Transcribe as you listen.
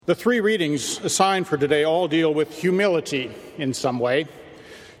The three readings assigned for today all deal with humility in some way.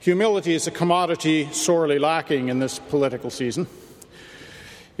 Humility is a commodity sorely lacking in this political season.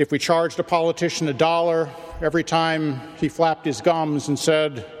 If we charged a politician $1 every time he flapped his gums and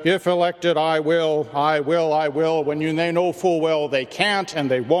said, "If elected, I will, when they know full well they can't and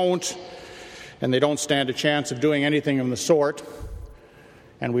they won't, and they don't stand a chance of doing anything of the sort,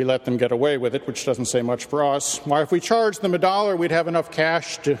 and we let them get away with it," which doesn't say much for us. Why, if we charged them $1, we'd have enough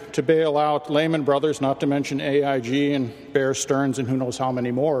cash to bail out Lehman Brothers, not to mention AIG and Bear Stearns and who knows how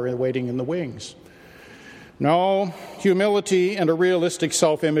many more are waiting in the wings. No, humility and a realistic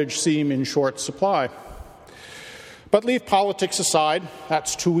self-image seem in short supply. But leave politics aside.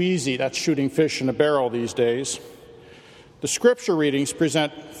 That's too easy. That's shooting fish in a barrel these days. The scripture readings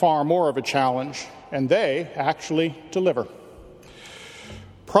present far more of a challenge, and they actually deliver.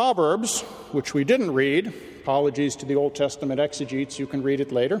 Proverbs, which we didn't read, apologies to the Old Testament exegetes, you can read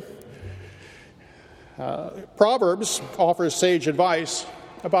it later. Proverbs offers sage advice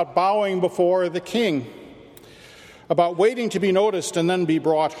about bowing before the king, about waiting to be noticed and then be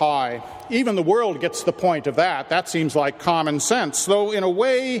brought high. Even the world gets the point of that. That seems like common sense, though in a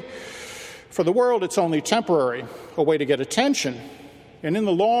way, for the world it's only temporary, a way to get attention. And in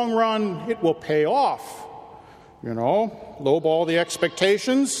the long run, it will pay off. Lowball the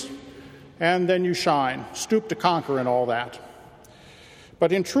expectations, and then you shine. Stoop to conquer and all that.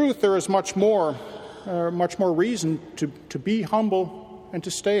 But in truth, there is much more reason to be humble and to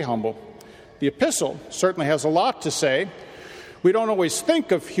stay humble. The epistle certainly has a lot to say. We don't always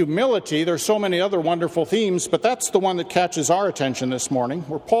think of humility. There's so many other wonderful themes, but that's the one that catches our attention this morning,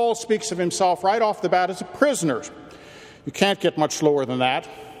 where Paul speaks of himself right off the bat as a prisoner. You can't get much lower than that.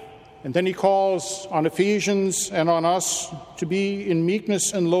 And then he calls on Ephesians and on us to be in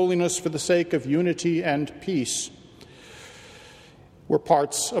meekness and lowliness for the sake of unity and peace. We're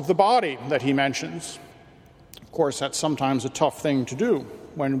parts of the body that he mentions. Of course, that's sometimes a tough thing to do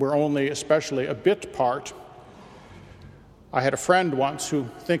when we're only especially a bit part. I had a friend once who,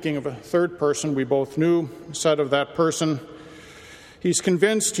 thinking of a third person we both knew, said of that person, "He's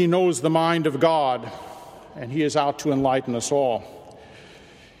convinced he knows the mind of God, and he is out to enlighten us all."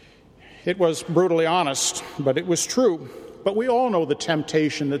 It was brutally honest, but it was true. But we all know the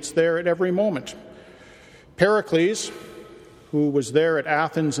temptation that's there at every moment. Pericles, who was there at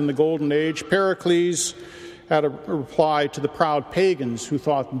Athens in the Golden Age, Pericles had a reply to the proud pagans who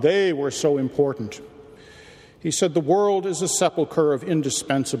thought they were so important. He said, "The world is a sepulchre of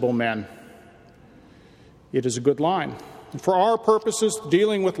indispensable men." It is a good line. For our purposes,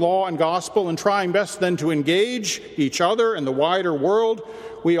 dealing with law and gospel and trying best then to engage each other and the wider world,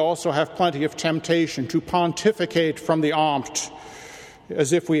 we also have plenty of temptation to pontificate from the Amt,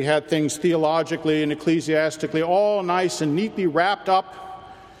 as if we had things theologically and ecclesiastically all nice and neatly wrapped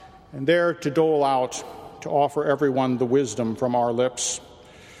up and there to dole out, to offer everyone the wisdom from our lips.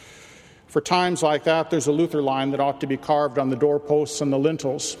 For times like that, there's a Luther line that ought to be carved on the doorposts and the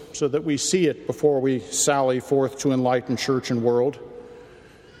lintels so that we see it before we sally forth to enlighten church and world.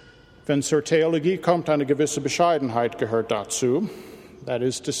 Wenn zur Theologie kommt eine gewisse Bescheidenheit gehört dazu. That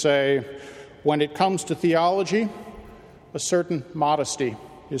is to say, when it comes to theology, a certain modesty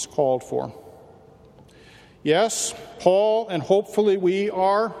is called for. Yes, Paul and hopefully we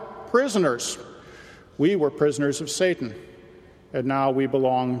are prisoners. We were prisoners of Satan. And now we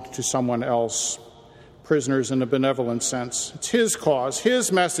belong to someone else, prisoners in a benevolent sense. It's his cause, his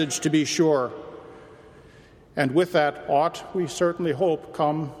message to be sure. And with that we certainly hope,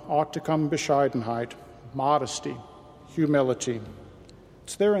 ought to come Bescheidenheit, modesty, humility.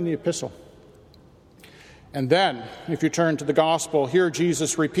 It's there in the epistle. And then, if you turn to the gospel, here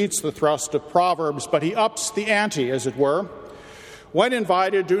Jesus repeats the thrust of Proverbs, but he ups the ante, as it were. When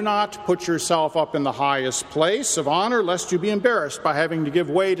invited, do not put yourself up in the highest place of honor, lest you be embarrassed by having to give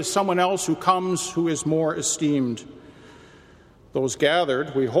way to someone else who comes who is more esteemed. Those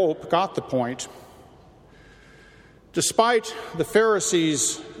gathered, we hope, got the point. Despite the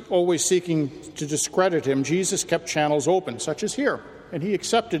Pharisees always seeking to discredit him, Jesus kept channels open, such as here, and he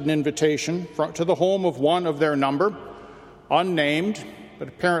accepted an invitation to the home of one of their number, unnamed, but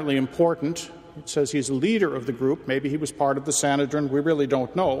apparently important. It says he's a leader of the group. Maybe he was part of the Sanhedrin. We really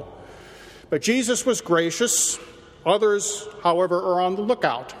don't know. But Jesus was gracious. Others, however, are on the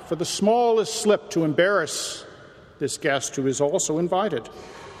lookout for the smallest slip to embarrass this guest who is also invited.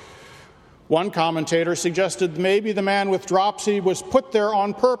 One commentator suggested maybe the man with dropsy was put there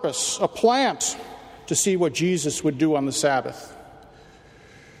on purpose, a plant, to see what Jesus would do on the Sabbath.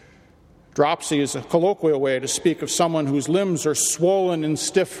 Dropsy is a colloquial way to speak of someone whose limbs are swollen and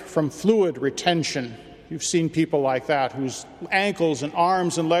stiff from fluid retention. You've seen people like that whose ankles and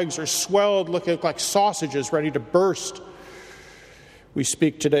arms and legs are swelled, looking like sausages ready to burst. We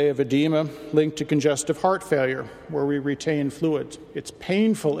speak today of edema linked to congestive heart failure, where we retain fluid. It's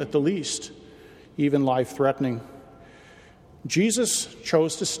painful at the least, even life-threatening. Jesus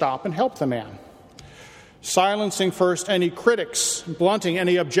chose to stop and help the man, silencing first any critics, blunting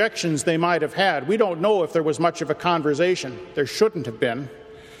any objections they might have had. We don't know if there was much of a conversation. There shouldn't have been.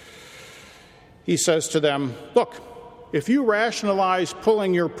 He says to them, look, if you rationalize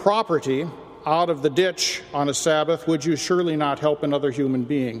pulling your property out of the ditch on a Sabbath, would you surely not help another human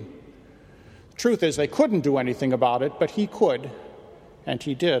being? The truth is, they couldn't do anything about it, but he could, and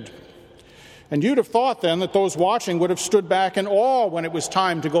he did. And you'd have thought then that those watching would have stood back in awe when it was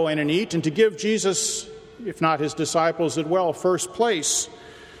time to go in and eat and to give Jesus, if not his disciples as well, first place.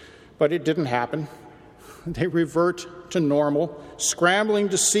 But it didn't happen. They revert to normal, scrambling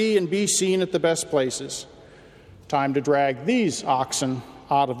to see and be seen at the best places. Time to drag these oxen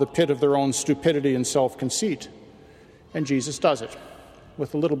out of the pit of their own stupidity and self-conceit. And Jesus does it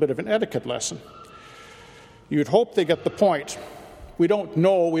with a little bit of an etiquette lesson. You'd hope they get the point. We don't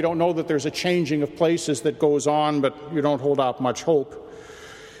know that there's a changing of places that goes on, but you don't hold out much hope.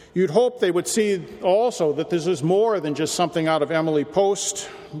 You'd hope they would see also that this is more than just something out of Emily Post,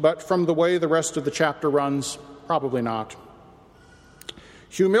 but from the way the rest of the chapter runs, probably not.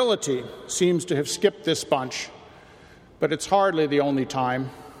 Humility seems to have skipped this bunch, but it's hardly the only time.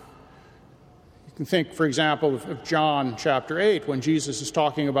 You can think, for example, of John chapter 8, when Jesus is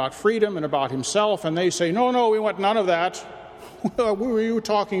talking about freedom and about himself, and they say, no, we want none of that. Who are you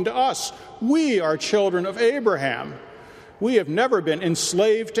talking to us? We are children of Abraham. We have never been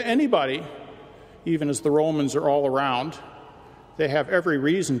enslaved to anybody, even as the Romans are all around. They have every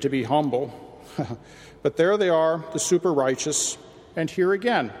reason to be humble. But there they are, the super righteous, and here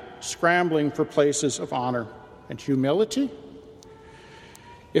again, scrambling for places of honor and humility.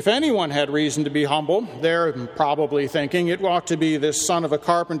 If anyone had reason to be humble, they're probably thinking it ought to be this son of a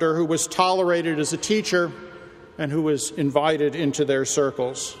carpenter who was tolerated as a teacher and who was invited into their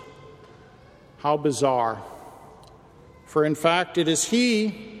circles. How bizarre. For in fact, it is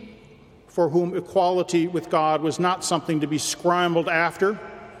he for whom equality with God was not something to be scrambled after,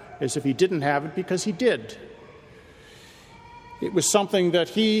 as if he didn't have it, because he did. It was something that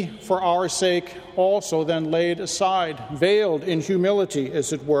he, for our sake, also then laid aside, veiled in humility,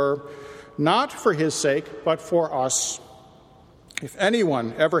 as it were, not for his sake, but for us. If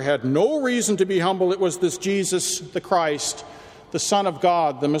anyone ever had no reason to be humble, it was this Jesus, the Christ, the Son of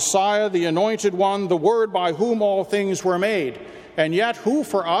God, the Messiah, the Anointed One, the Word by whom all things were made, and yet who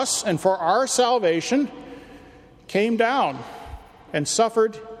for us and for our salvation came down and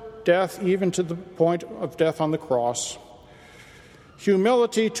suffered death, even to the point of death on the cross.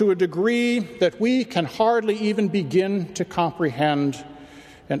 Humility to a degree that we can hardly even begin to comprehend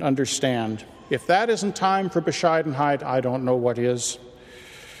and understand. If that isn't time for Bescheidenheit, I don't know what is.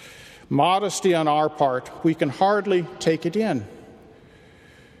 Modesty on our part, we can hardly take it in.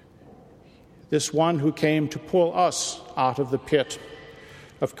 This one who came to pull us out of the pit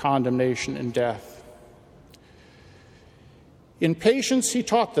of condemnation and death. In patience, he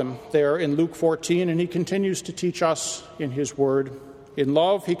taught them there in Luke 14, and he continues to teach us in his word. In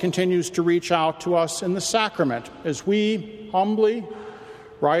love, he continues to reach out to us in the sacrament as we humbly,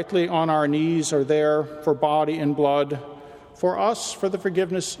 rightly on our knees are there for body and blood, for us, for the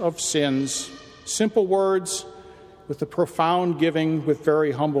forgiveness of sins. Simple words with the profound giving with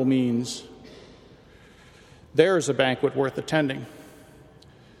very humble means. There's a banquet worth attending.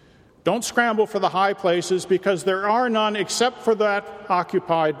 Don't scramble for the high places, because there are none except for that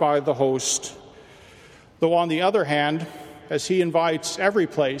occupied by the host. Though on the other hand, as he invites, every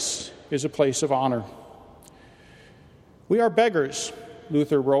place is a place of honor. We are beggars,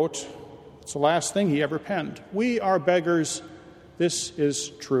 Luther wrote. It's the last thing he ever penned. We are beggars. This is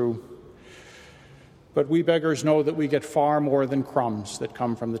true. But we beggars know that we get far more than crumbs that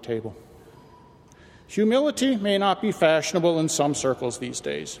come from the table. Humility may not be fashionable in some circles these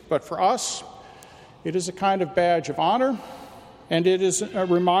days, but for us, it is a kind of badge of honor, and it is a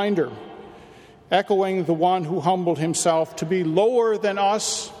reminder, echoing the one who humbled himself to be lower than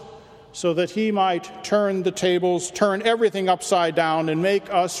us so that he might turn the tables, turn everything upside down, and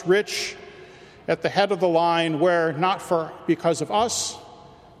make us rich at the head of the line, where not because of us,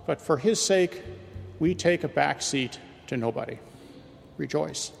 but for his sake, we take a back seat to nobody.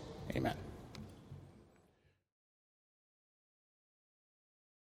 Rejoice. Amen.